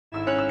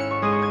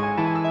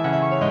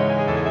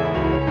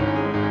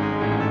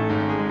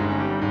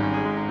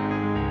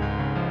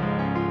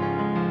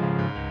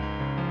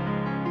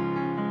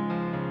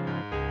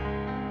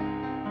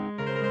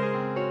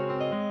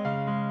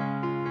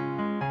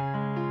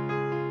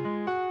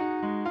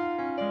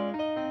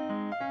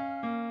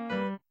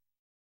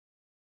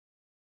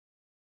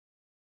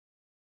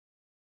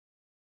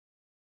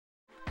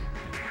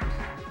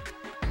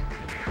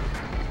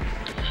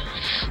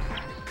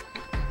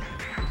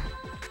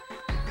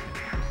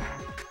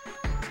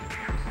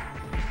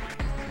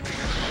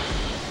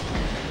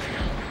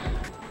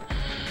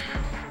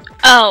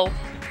Oh.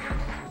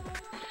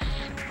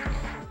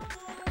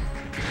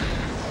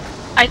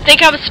 I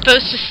think I was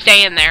supposed to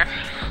stay in there.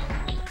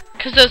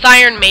 Because those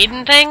Iron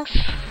Maiden things?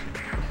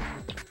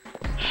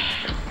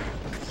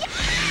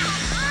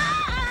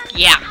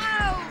 Yeah.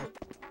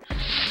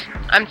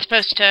 I'm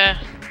supposed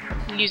to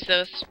use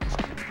those.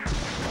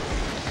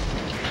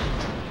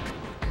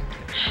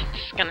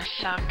 This is gonna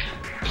suck.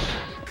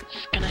 This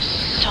is gonna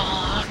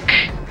suck.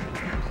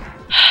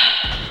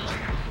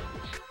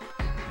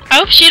 I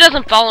hope she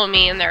doesn't follow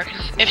me in there,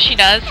 because if she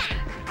does,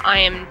 I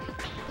am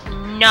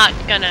not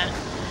gonna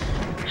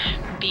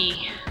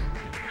be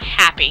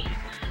happy.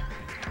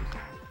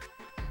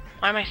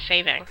 Why am I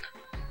saving?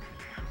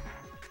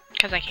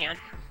 Because I can.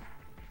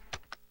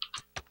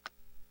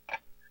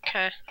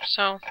 Okay,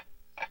 so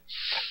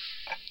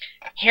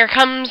here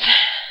comes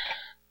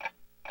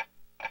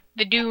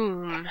the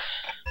doom.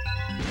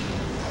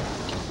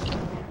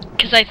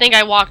 Because I think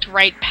I walked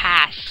right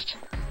past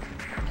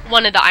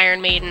one of the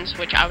Iron Maidens,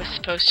 which I was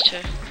supposed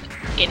to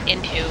get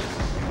into.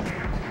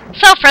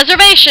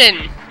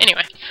 Self-preservation!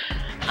 Anyway.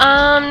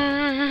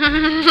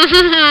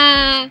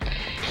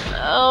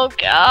 Oh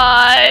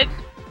god.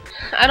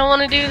 I don't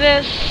want to do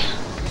this.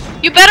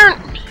 You better...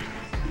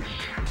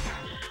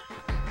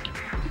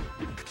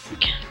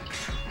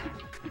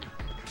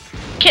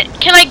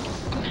 Can I...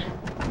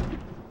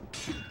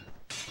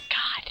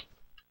 God.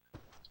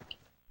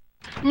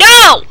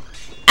 No!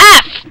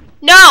 F!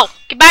 No!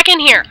 Get back in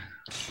here!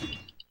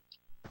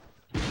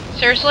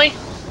 Seriously?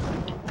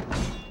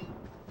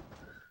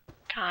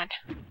 God.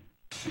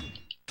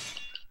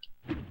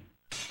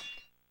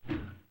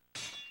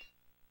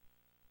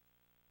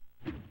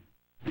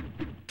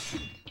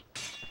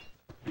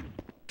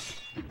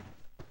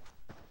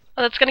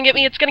 Oh, that's gonna get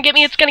me, it's gonna get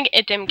me, it's gonna get...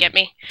 It didn't get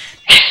me.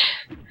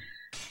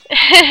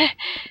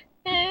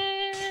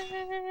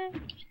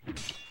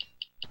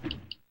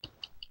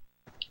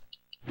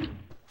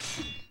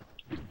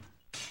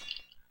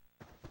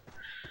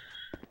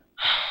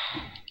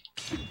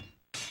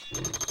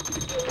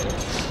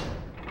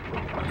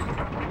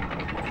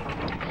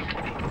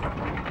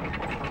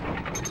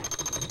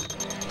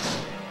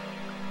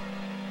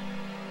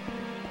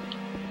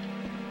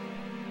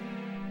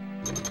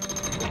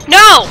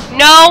 No!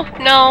 No!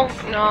 No!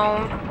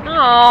 No!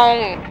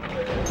 No!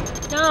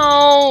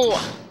 No!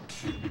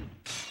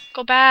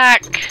 Go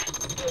back.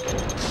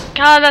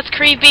 God, that's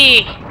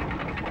creepy.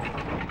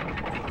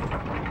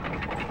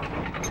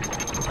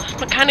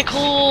 But kinda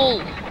cool.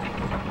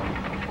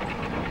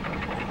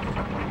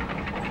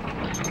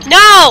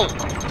 No!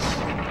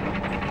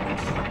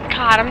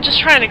 God, I'm just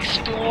trying to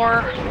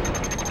explore.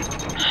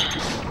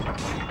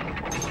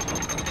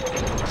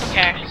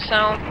 Okay,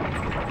 so...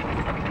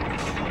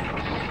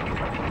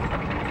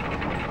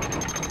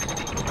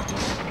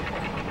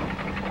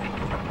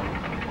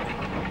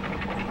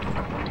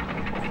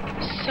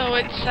 So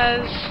it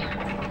says...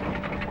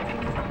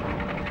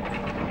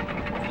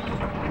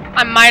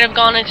 I might have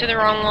gone into the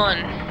wrong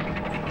one.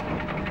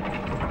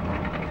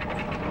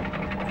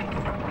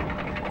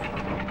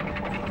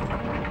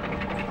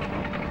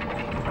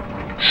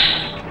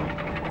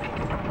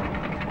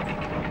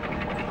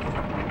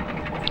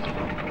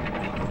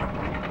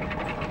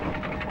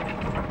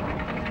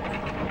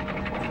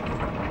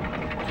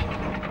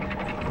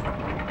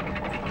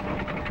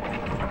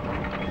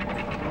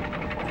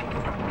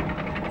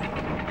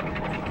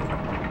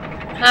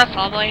 That's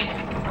lovely.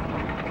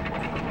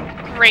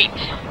 Great.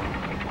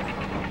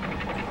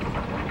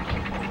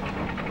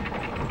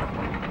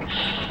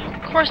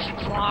 Of course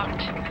it's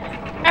locked.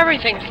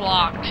 Everything's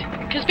locked.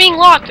 Because being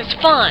locked is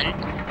fun.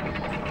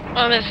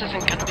 Oh, this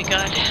isn't gonna be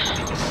good.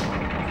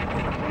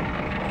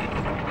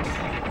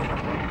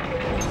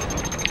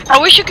 I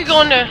wish you could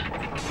go into...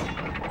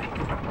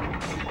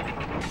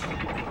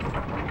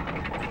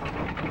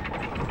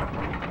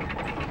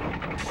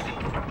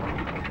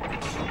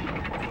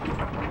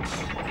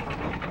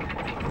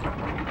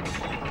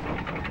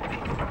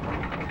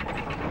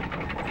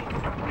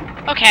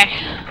 Okay.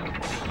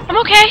 I'm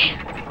okay.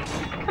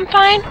 I'm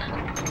fine.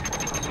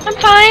 I'm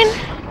fine.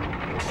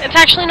 It's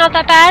actually not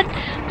that bad.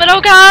 But oh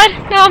god,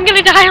 now I'm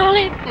gonna die on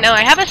it. No,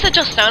 I have a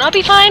sigil stone. I'll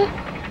be fine.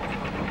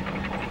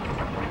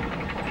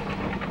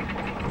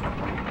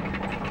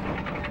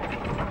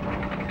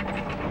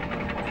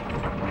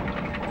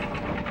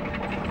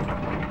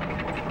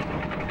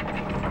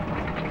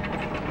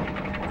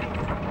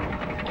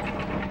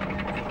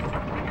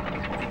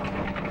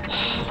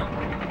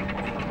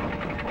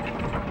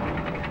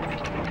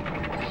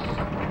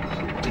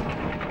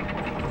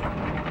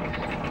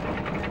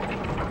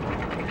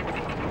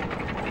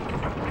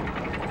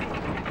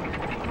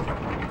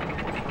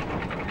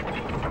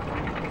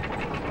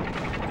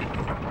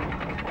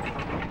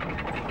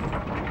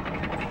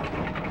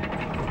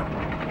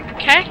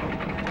 Okay.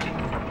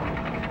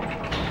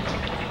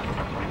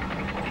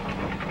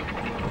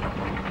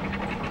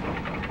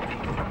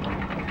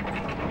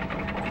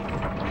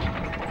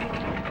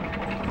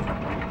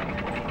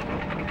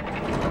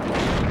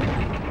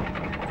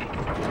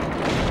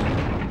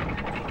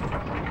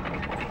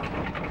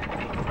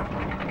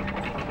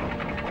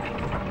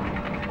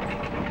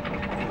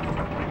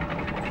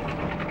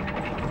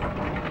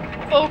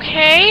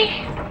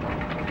 Okay.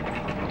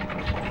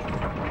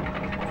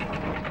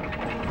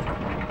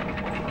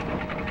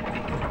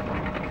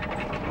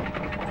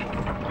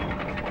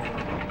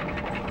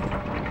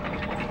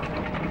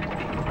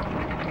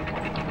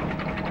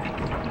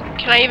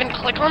 Can I even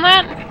click on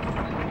that?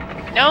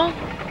 No?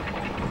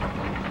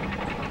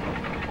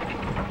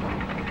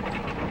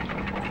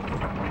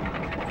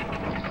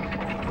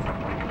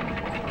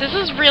 This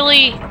is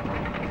really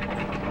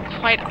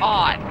quite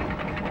odd.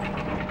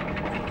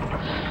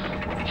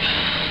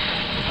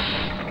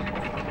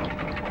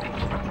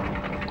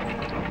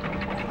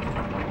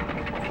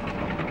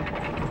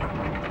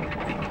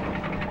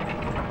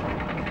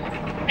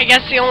 I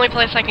guess the only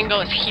place I can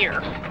go is here.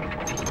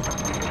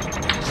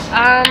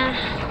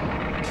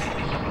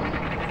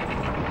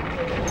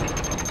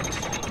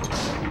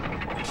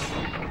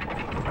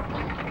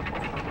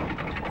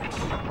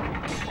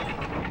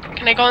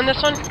 Can I go on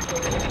this one?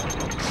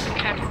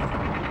 Okay.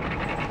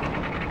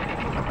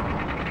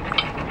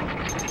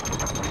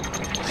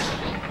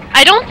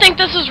 I don't think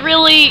this is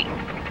really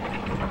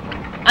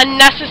a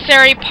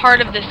necessary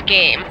part of this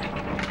game.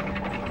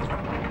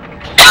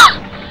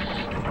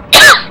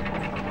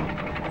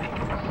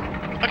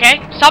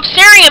 Okay, stop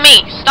staring at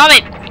me! Stop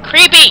it!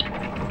 Creepy!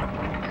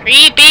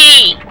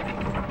 Creepy!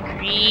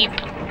 Creep.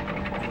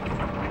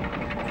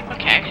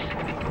 Okay.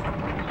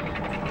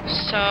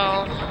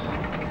 So...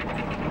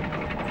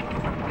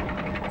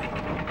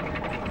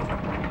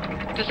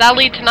 does that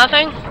lead to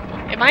nothing?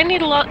 It might need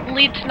to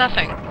lead to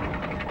nothing.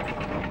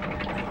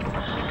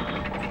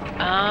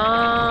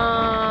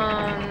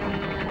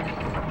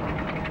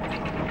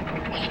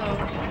 So...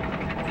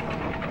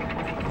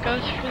 go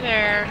through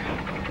there,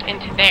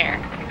 into there.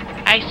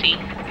 I see.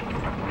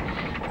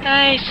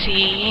 I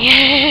see.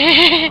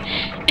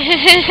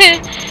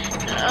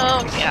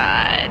 Oh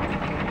god.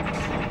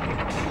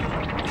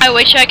 I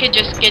wish I could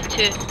just get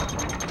to...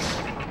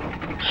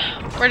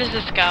 where does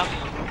this go?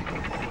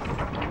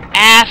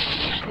 F.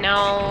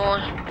 No.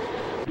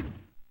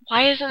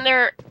 Why isn't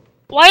there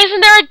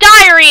a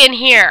diary in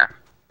here?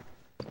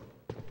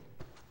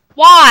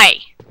 Why?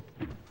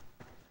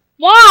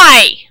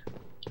 Why?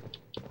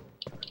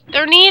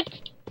 There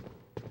needs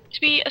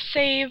to be a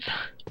save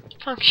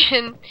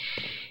function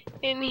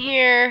in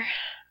here.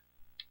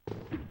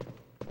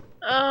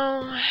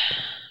 Oh.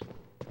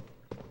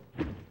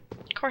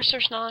 Of course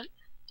there's not.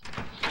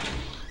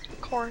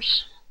 Of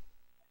course.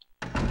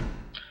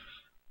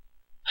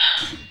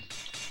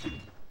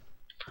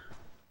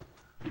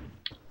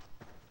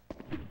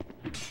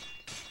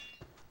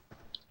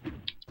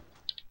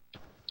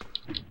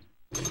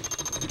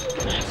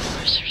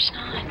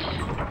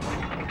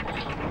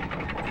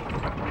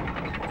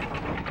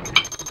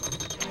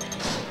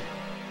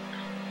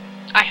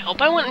 I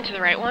hope I went into the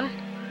right one.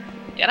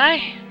 Did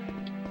I?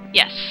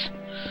 Yes.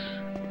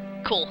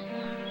 Cool.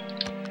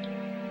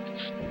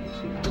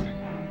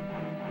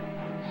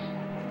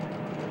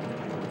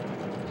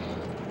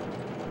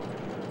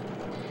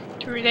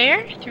 Through there,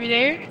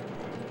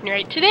 and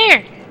right to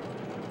there.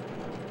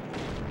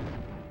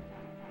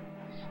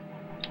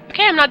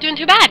 Okay, I'm not doing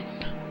too bad.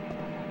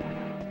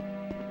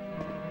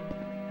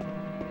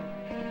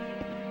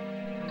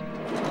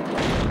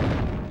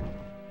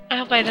 I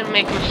hope I didn't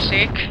make a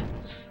mistake.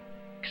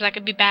 Because that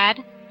could be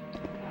bad.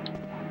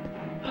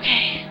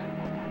 Okay.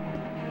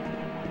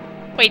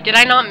 Wait, did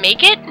I not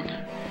make it?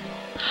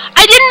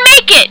 I didn't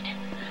make it!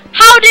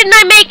 How didn't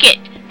I make it?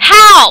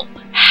 How?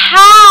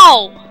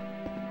 How?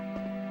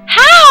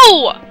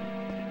 How?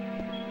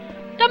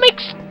 That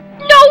makes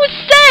no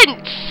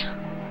sense!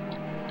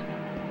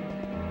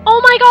 Oh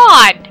my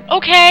god!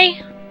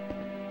 Okay.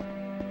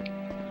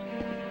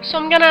 So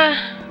I'm gonna...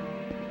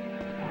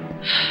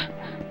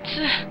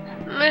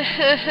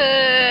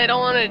 I don't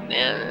want to do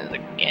this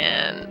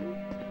again.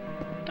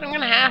 But I'm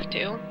gonna have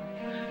to.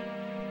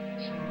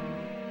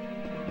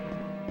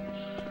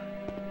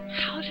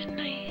 How didn't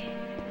I...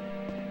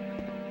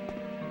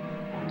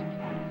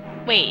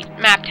 wait,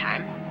 map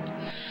time.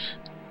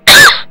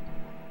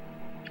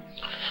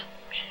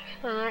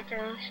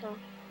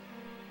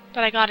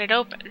 But I got it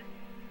open.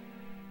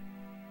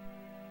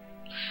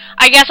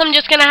 I guess I'm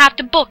just gonna have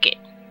to book it.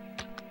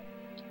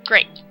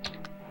 Great.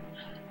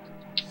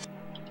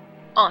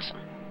 Awesome.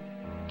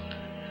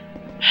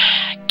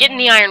 Getting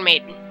the Iron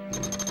Maiden.